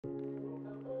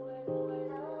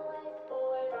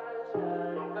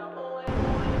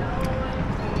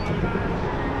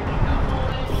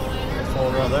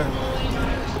pole right there.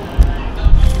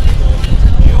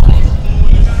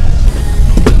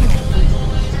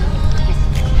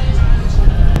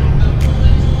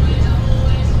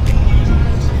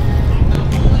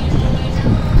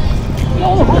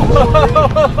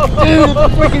 Dude, it's a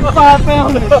freaking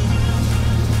 5-pounder!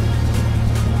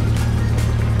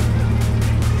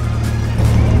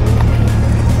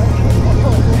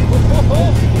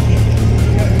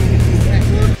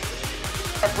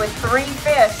 With 3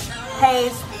 fish,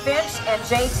 Hayes Finch and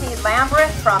JT Lambert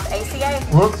from ACA.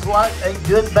 Looks like a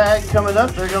good bag coming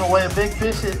up. They're going to weigh a big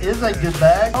fish. It is a good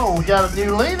bag. Oh, we got a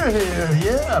new leader here.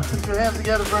 Yeah, put your hands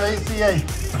together for ACA.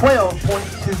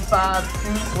 12.25 to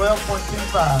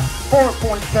 12.25.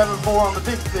 4.74 on the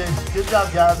big fish. Good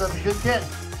job, guys. That's a good catch.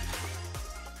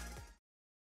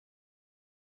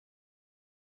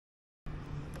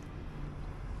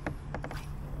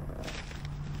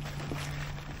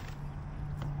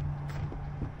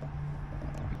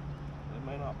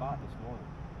 May not bite this morning,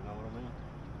 you know what I mean?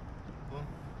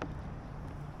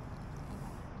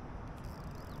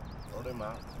 Or they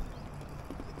might.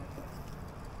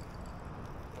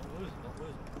 Don't lose it, don't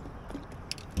lose it.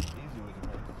 Easy with it,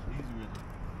 man. Easy with it.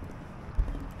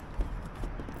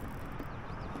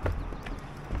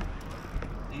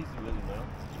 Easy with it now.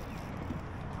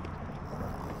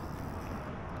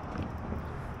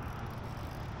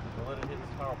 Don't let it hit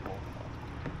this power pole.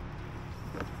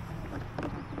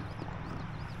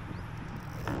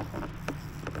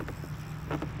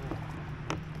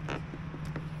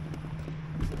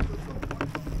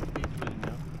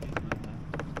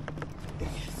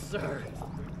 Sir.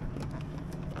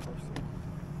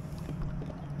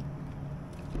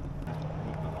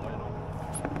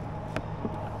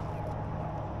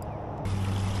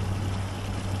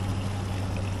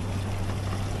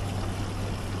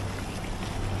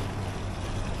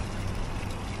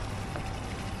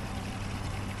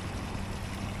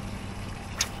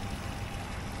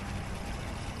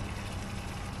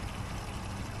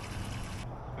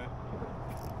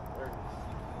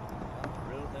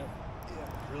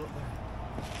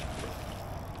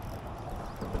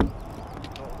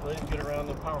 Please get around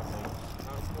the power pole.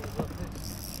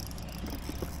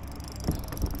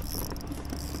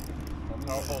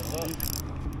 Power pole's up.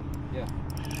 Yeah.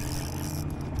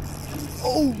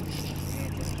 Oh!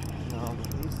 No,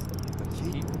 he's a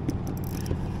keeper.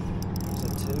 Is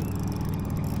it 2?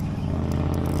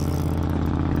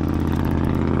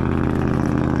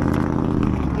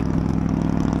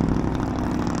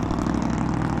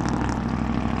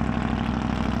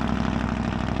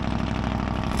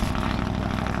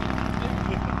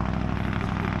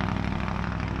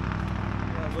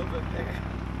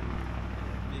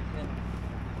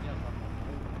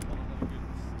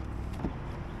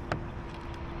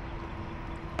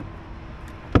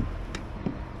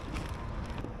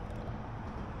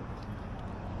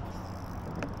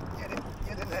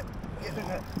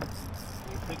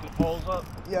 Pick the poles up.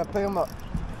 Yeah, pick him up.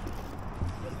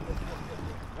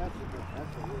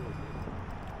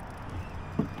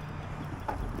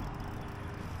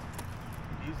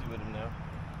 Easy with him now.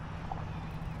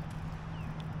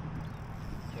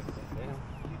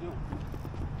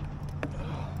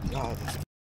 God,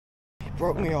 he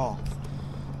broke me off.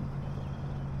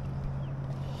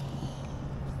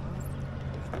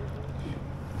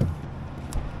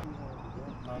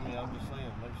 I mean, I'm just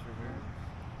saying, make sure here.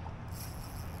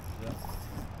 Yeah.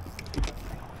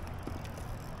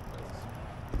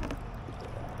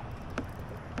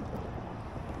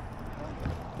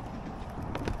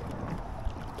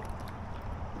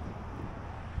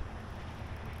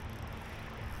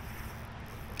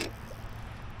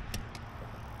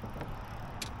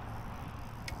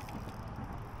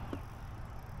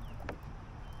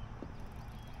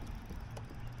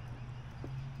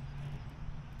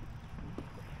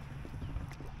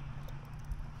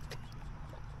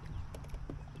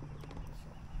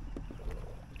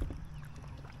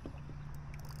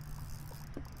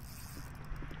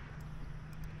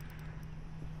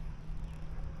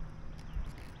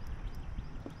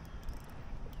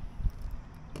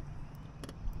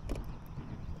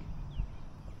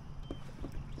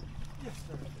 Yes,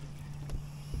 sir. I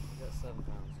got 7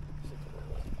 pounds, 6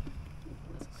 pounds.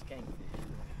 That's a skank fish.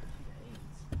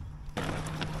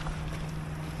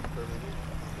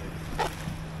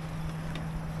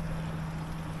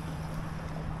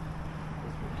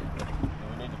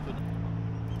 We need to put the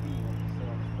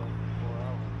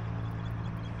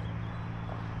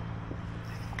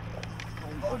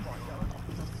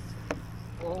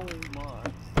Oh my.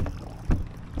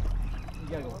 You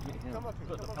gotta go get him.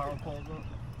 put the power poles up.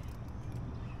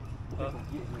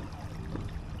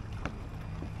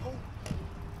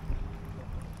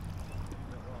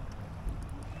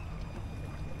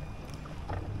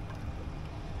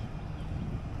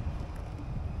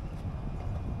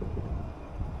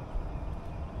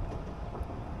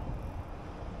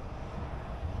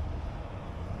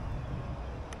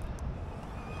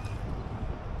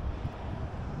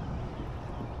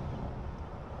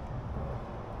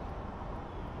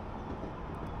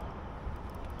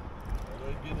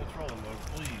 get in the trolling mode,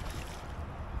 please.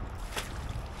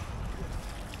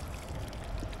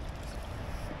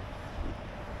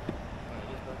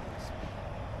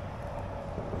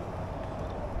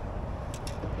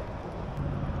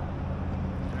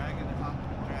 Drag it, hop,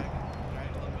 drag it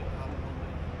a little bit, hop a little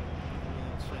bit, a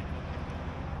little shake.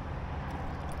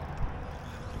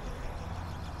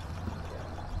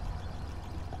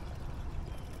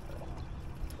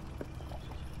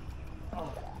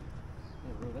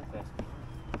 Real that fast.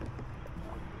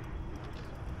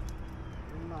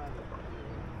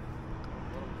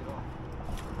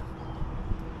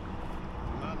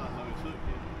 You might not know his hook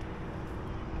yet.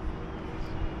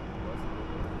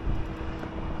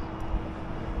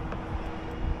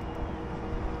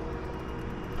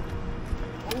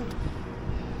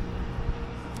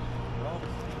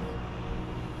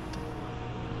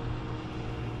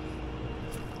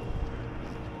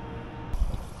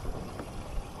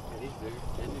 He's bigger.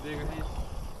 Isn't he bigger, Hayes?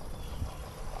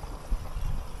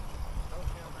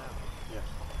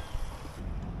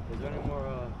 Yeah. Is there any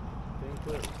more thing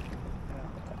clips? Let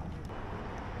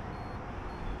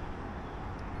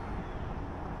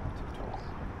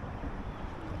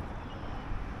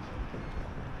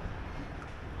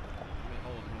me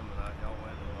hold him and y'all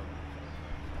wait a little.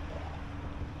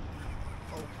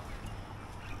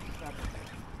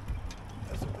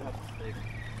 That's big.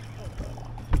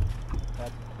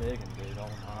 That's big and dude. Oh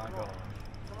my god.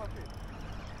 Come up here.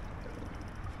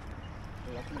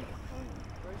 Dude, I can make a phone.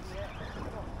 Where's he at? Come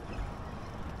on.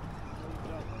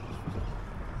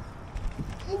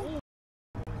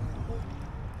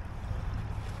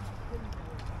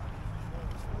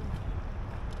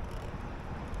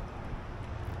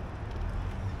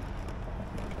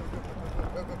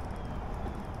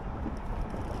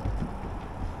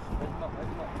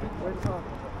 Where's the car?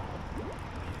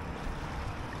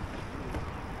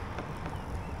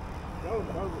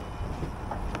 Go.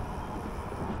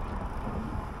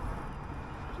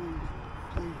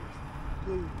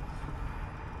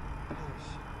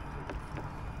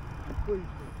 Please. Please.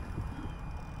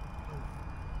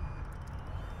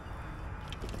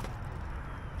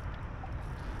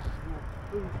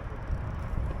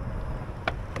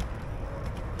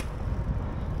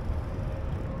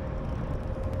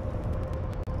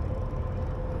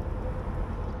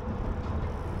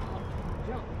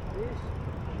 Jump, fish.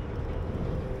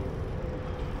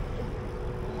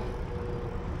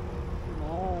 Come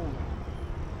on.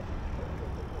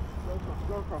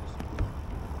 Go across.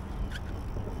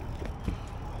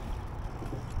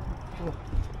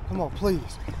 Come on,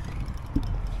 please.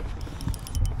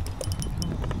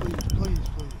 Please.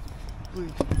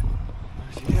 Where's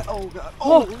he at? Oh God.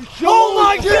 Oh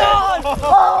my god!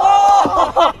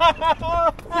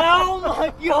 Oh my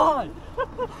god!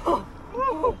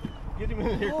 Get him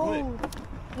in here quick.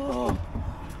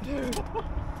 dude. It's a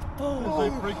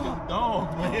freaking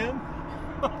dog, man.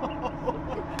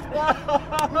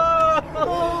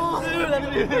 Dude, that's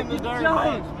Get him in the darn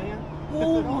giant. box, man.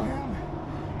 Oh my.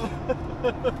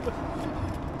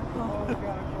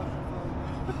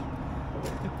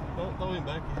 Don't throw him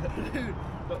back yet. Dude.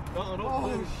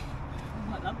 Don't push.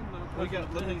 We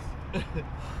got, let me.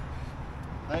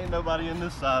 Ain't nobody in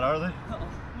this side, are they?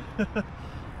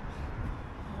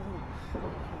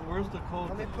 Where's the cold?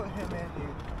 Let me put him in,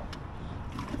 dude.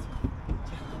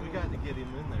 We got to get him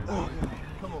in there. Oh, Dude.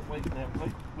 Come on, wait now.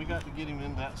 Wait. We got to get him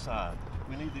in that side.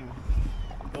 We need him.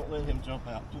 Don't let him jump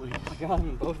out, please. I got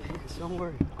him both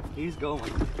somewhere. He's going.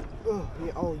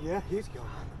 Oh yeah, he's going.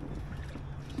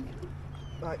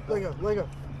 All right, let go.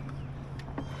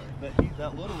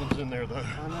 That little one's in there though.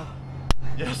 I know.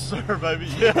 Yes, sir, baby.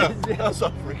 Yeah, that's a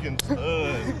freaking stud.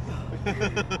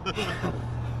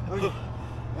 Okay.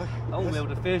 I won't be able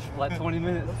to fish for like 20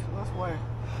 minutes. Let's wait.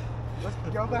 Let's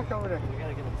go back over there. We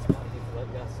gotta get him spotted before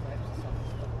that guy snaps or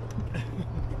something.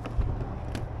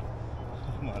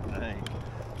 Oh my dang.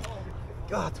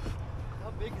 God,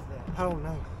 How big is that? I don't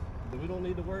know. We don't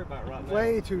need to worry about it right now.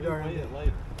 Way too We'll darn weigh big. it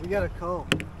later. We got a call.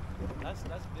 That's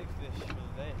big fish for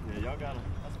the day. Yeah, y'all gotta.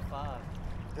 That's a 5.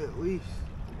 At least.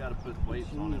 We gotta put weights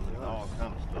on him and all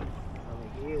kind of stuff.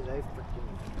 I mean, he is a freaking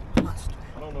monster.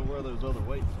 I don't know where those other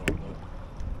weights are though.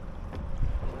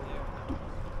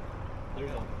 There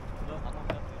you go. No, I'm not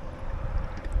gonna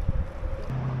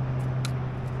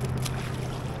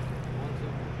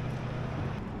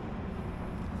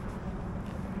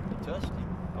You touched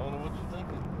him. I don't know what you're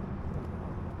thinking.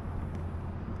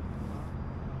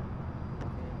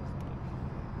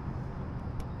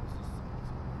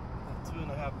 That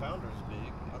 2.5 pounder is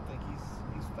big. I think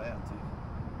he's fat too.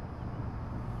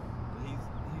 But he's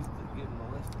getting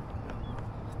molested. You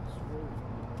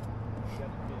got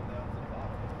to pull it down to the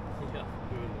bottom. Yeah.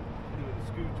 Do it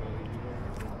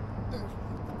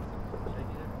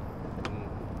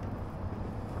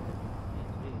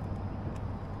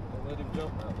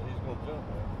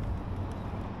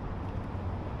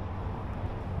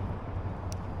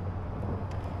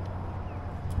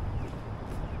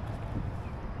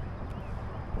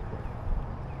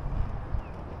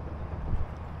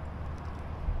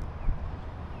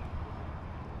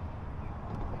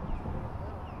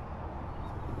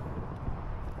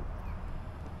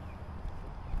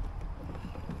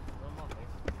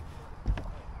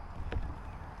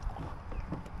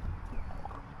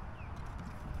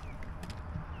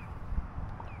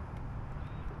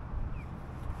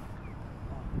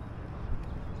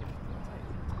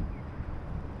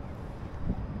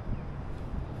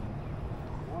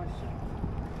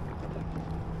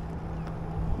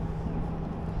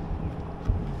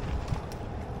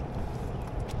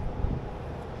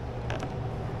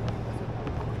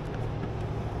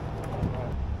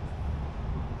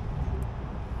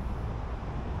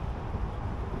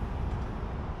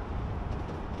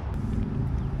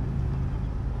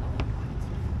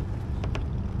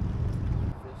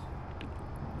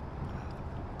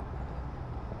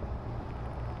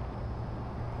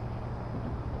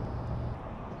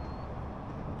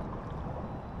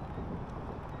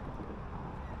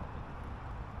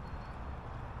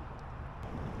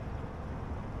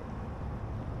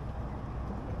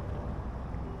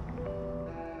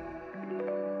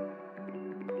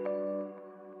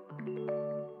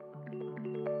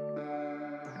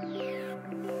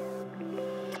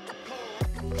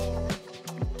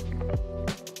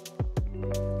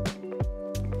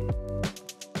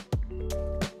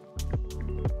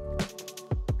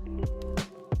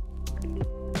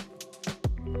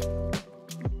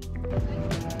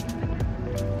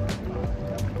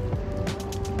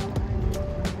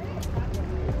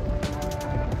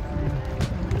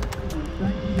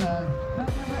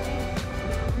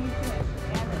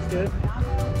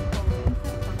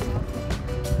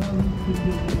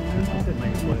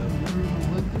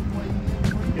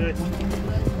Okay.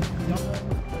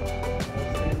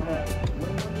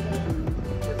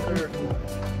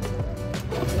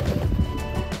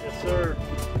 Yes, sir.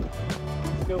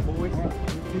 Let's go, boys.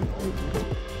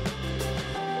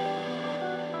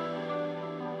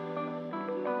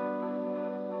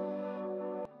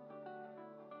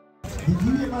 Did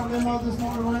you get my memo this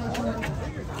morning, Lance? All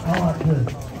right,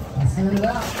 good. I sent it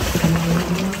out.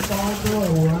 It's all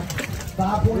below, all right?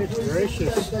 5.3.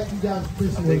 Gracious. Thank you guys for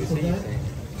fishing with us, okay?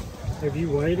 Have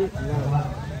you waited?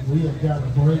 No. We have got a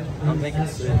break. I'm thinking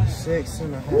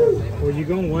 6.5. Well, you're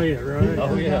going to weigh it, right?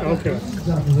 Oh, yeah. Okay.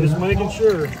 Just making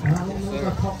sure. I don't know if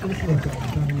I caught this look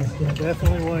on.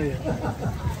 Definitely weigh it.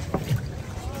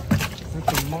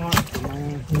 That's a monster,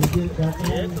 man. Can we get it back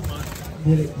on?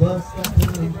 Did it bust that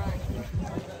time?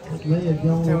 It may have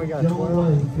gone away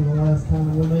for the last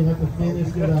time. We may have to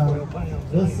finish without it.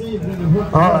 Let's see if we can hook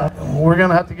it. All right, we're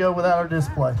going to have to go without our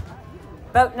display.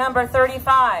 Boat number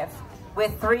 35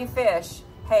 with 3 fish,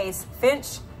 Hayes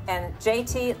Finch and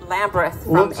JT Lambreth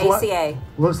from ACA.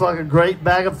 Looks like a great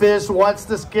bag of fish. Watch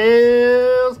the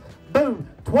scales. Boom,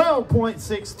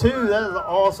 12.62. That is an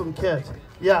awesome catch.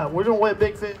 Yeah, we're going to weigh a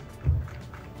big fish.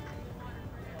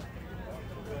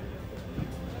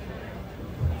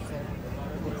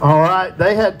 All right,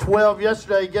 they had 12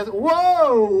 yesterday.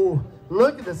 Whoa!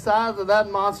 Look at the size of that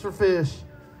monster fish.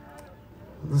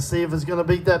 Let's see if it's going to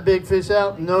beat that big fish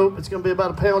out. Nope, it's going to be about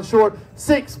a pound short.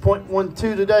 6.12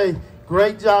 today.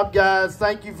 Great job, guys.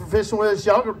 Thank you for fishing with us.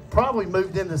 Y'all probably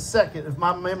moved into second if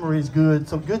my memory is good.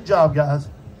 So good job, guys.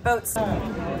 Boats. I'll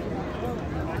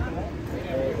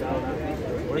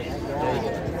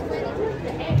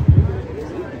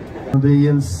be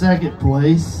in second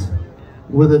place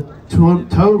with a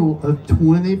total of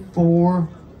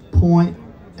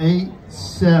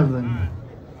 24.87.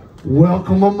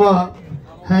 Welcome them up.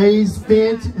 Hayes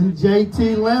Finch and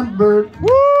JT Lambert. Woo!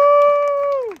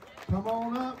 Come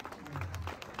on up.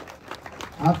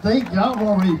 I think y'all have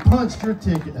already punched your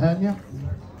ticket, hadn't you?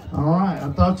 All right, I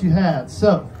thought you had.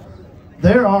 So,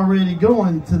 they're already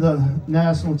going to the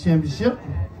National Championship.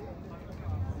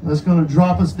 That's going to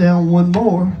drop us down one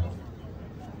more.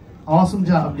 Awesome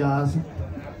job, guys.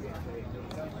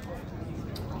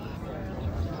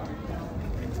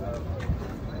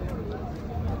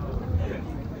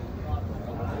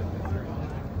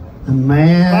 And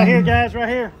man, Right here, guys, right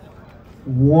here.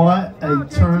 What a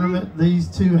tournament these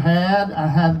two had. I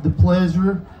had the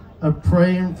pleasure of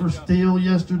praying for Steele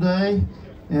yesterday,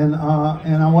 and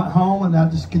I went home and I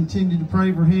just continued to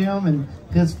pray for him and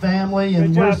his family,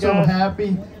 and we're so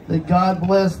happy that God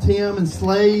blessed him and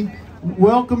Slade.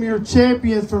 Welcome your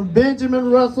champions from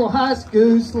Benjamin Russell High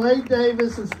School, Slade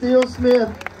Davis and Steele Smith,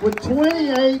 with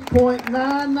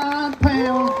 28.99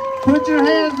 pounds. Put your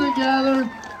hands together.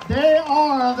 They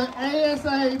are the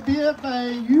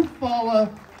ASABFA Eufuala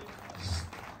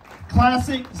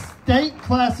Classic, State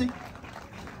Classic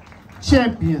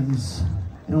champions.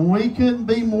 And we couldn't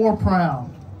be more proud.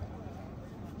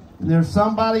 And there's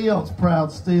somebody else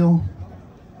proud still.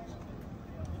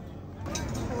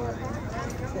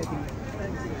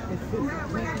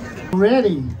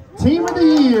 Ready. Team of the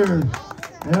year.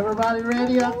 Everybody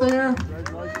ready out there?